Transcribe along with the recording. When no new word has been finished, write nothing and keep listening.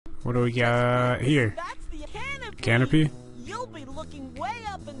What do we got here? That's the canopy. Canopy? You'll be looking way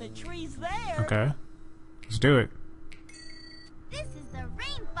up in the trees there. Okay. Let's do it. This is the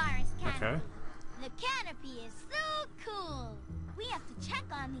rainforest canopy. Okay. The canopy is so cool. We have to check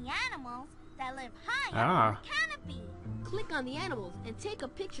on the animals that live high up in the canopy. Click on the animals and take a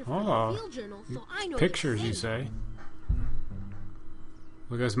picture for Oh. the field journal so I know Pictures, it's you safe. say?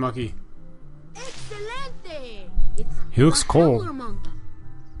 Look at this monkey. Excelente! It's He looks a cold. howler monkey.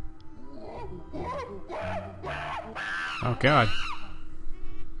 Oh God.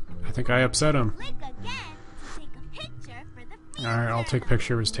 I think I upset him. Click again to take a picture for the field Alright, I'll take a journal.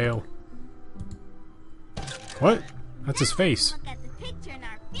 picture of his tail. What? That's his face. Look at the picture in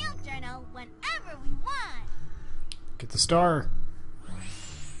our field journal whenever we want. Get the star.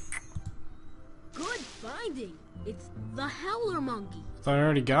 Good finding. It's the howler monkey. I thought I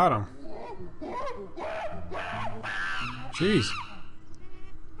already got him. Jeez.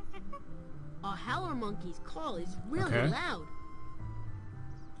 A howler monkey's call is really Okay. loud.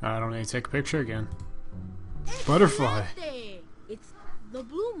 I don't need to take a picture again. Butterfly. Excelente! It's the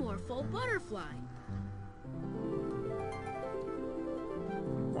blue morpho butterfly.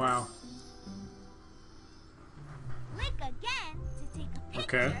 Wow. Click again to take a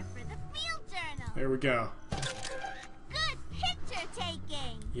picture Okay. for the field journal. There we go. Good picture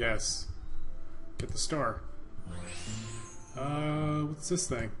taking. Yes. Get the star. What's this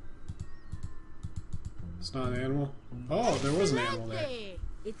thing? It's not an animal. Oh, there was an animal there. Excelente!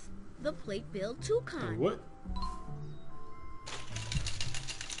 It's the plate-billed toucan. What?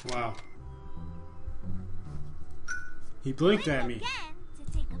 Wow. He blinked Click at me. again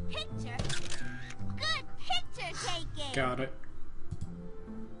to take a picture. Good picture taking. Got it.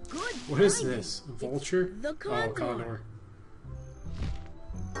 Good What is finding. this? A vulture? The Oh, condor. condor.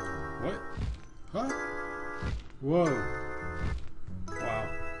 What? Huh? Whoa. Wow.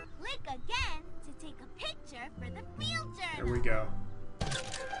 Click again to take a picture for the field There journal. we go.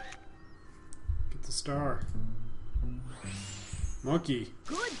 Get the star. Monkey.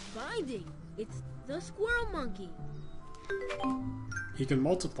 Good finding. It's the squirrel monkey. He can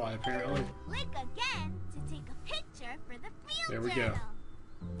multiply apparently. Click again to take a picture for the field There we go. journal.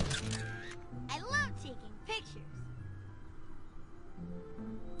 I love taking pictures.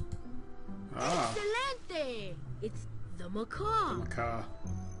 Ah, Excelente! It's the macaw. macaw.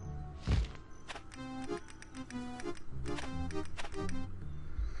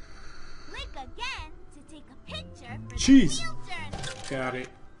 Click again to take a picture for Jeez. the field journal. Got it.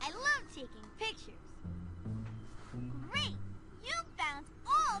 I love taking pictures. Great! You found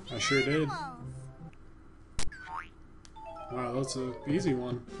all the I sure did. animals. Wow, that's an easy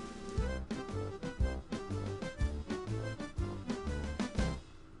one.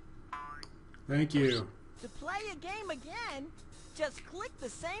 Thank you. To play a game again, just click the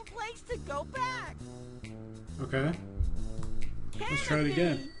same place to go back. Okay. Let's try it Canopy.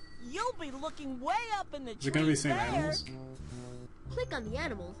 again. You'll be looking way up in the trees Is it gonna be the same there. animals? Click on the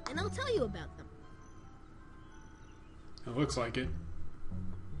animals and I'll tell you about them. It looks like it.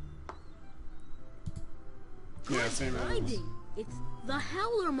 Yeah, same animals. Finding. It's the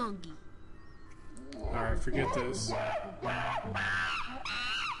howler monkey. Alright, forget this.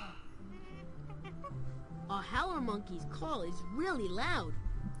 A howler monkey's call is really loud.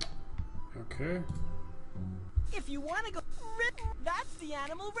 Okay. If you want to go, that's the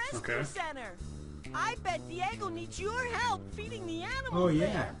Animal Rescue Okay. Center. I bet Diego needs your help feeding the animals. Oh yeah.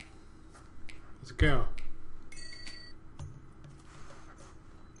 there. Let's go.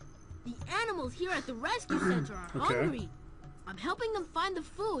 The animals here at the rescue center are Okay. hungry. I'm helping them find the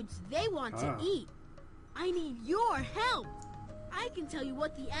foods they want Ah. to eat. I need your help. I can tell you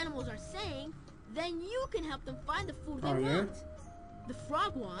what the animals are saying, then you can help them find the food they Oh, yeah? want. The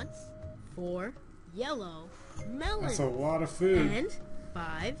frog wants 4 yellow melons That's a lot of food. and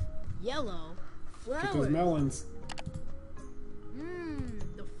 5 yellow Get those flowers. melons.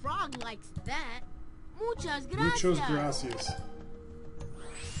 The frog likes that. Muchas gracias. Muchos gracias.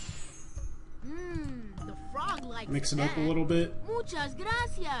 The frog likes Mix it that. up a little bit. Muchas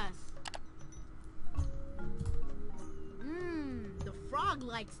gracias. The frog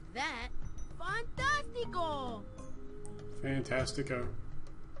likes that. Fantástico. Fantastico.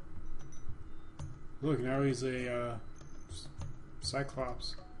 Look, now he's a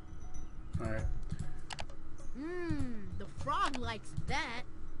cyclops. Alright. The frog likes that.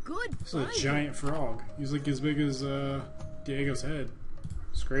 Good This is a finding. giant frog. He's like as big as Diego's head.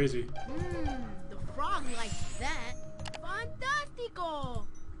 It's crazy. The frog likes that. Fantástico.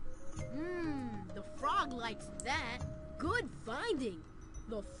 The frog likes that. Good finding.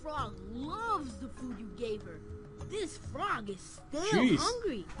 The frog loves the food you gave her. This frog is still Jeez.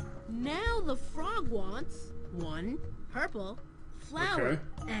 hungry. Now the frog wants 1 purple flower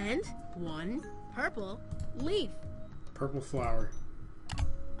and 1 purple leaf. Purple flower.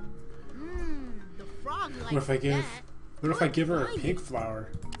 The frog likes What if I give? that. What if I give her a Find pink it.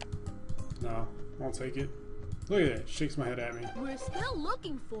 flower? No, won't take it. Look at it. Shakes my head at me. We're still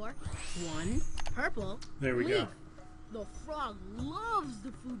looking for 1 purple There we leaf. go. The frog loves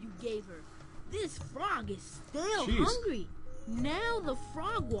the food you gave her. This frog is still Jeez. hungry. Now the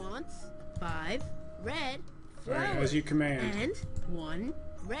frog wants 5 red All right, flowers as you command. and 1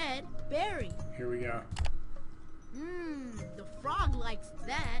 red berry. Here we go. The frog likes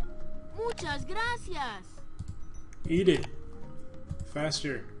that. Muchas gracias. Eat it.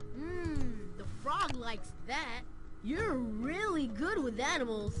 Faster. The frog likes that. You're really good with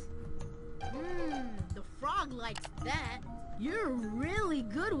animals. The frog likes that. You're really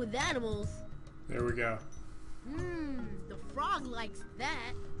good with animals. There we go. The frog likes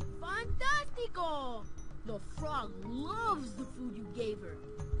that. Fantastico! The frog loves the food you gave her.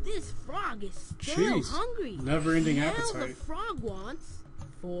 This frog is still Jeez. hungry. Never-ending now appetite. The frog wants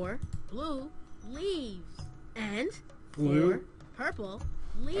 4 blue leaves and Blue? 4 purple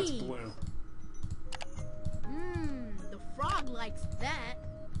leaves. That's blue. The frog likes that.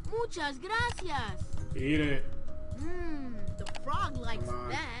 Muchas gracias. Eat it. The frog likes Come on.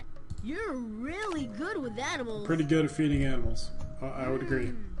 that. You're really good with animals. Pretty good at feeding animals. I would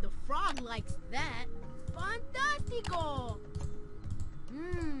agree. The frog likes that. Fantastico!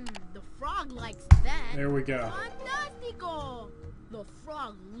 The frog likes that. There we go. Fantastico! The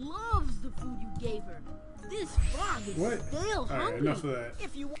frog loves the food you gave her. This frog is What? still All right, hungry. enough of that.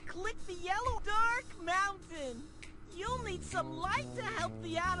 If you click the yellow dark mountain, you'll need some light to help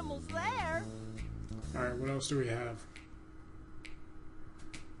the animals there. All right, what else do we have?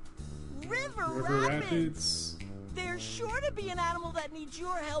 River River rapids. Rapids, There's sure to be an animal that needs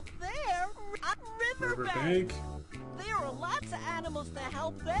your help there. Riverbank. Riverbank, There are lots of animals to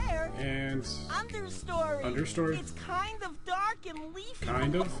help there. and Understory. Understory. It's kind of dark and leafy.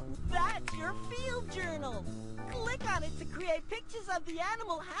 Kind of? That's your field journal. Click on it to create pictures of the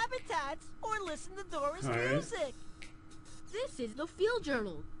animal habitats or listen to Dora's All right. music. This is the field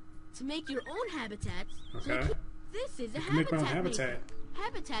journal. To make your own habitats, Okay. click. This is a I can make my own habitat maker. habitat.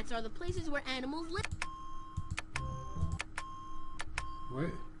 Habitats are the places where animals live. What?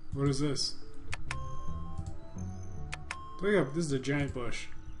 What is this? Look up, this is a giant bush.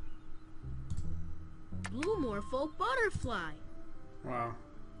 Blue morpho butterfly. Wow.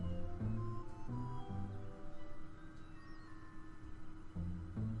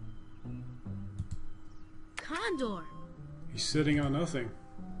 Condor. He's sitting on nothing.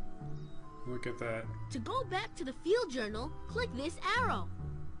 Look at that. To go back to the field journal, click this arrow.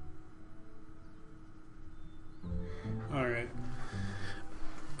 Alright.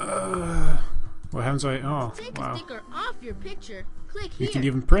 What happens when I... Oh, Take wow. a sticker off your picture, click You here. can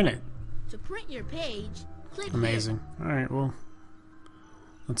even print it. To print your page, click Amazing. Alright, well,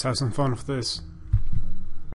 let's have some fun with this.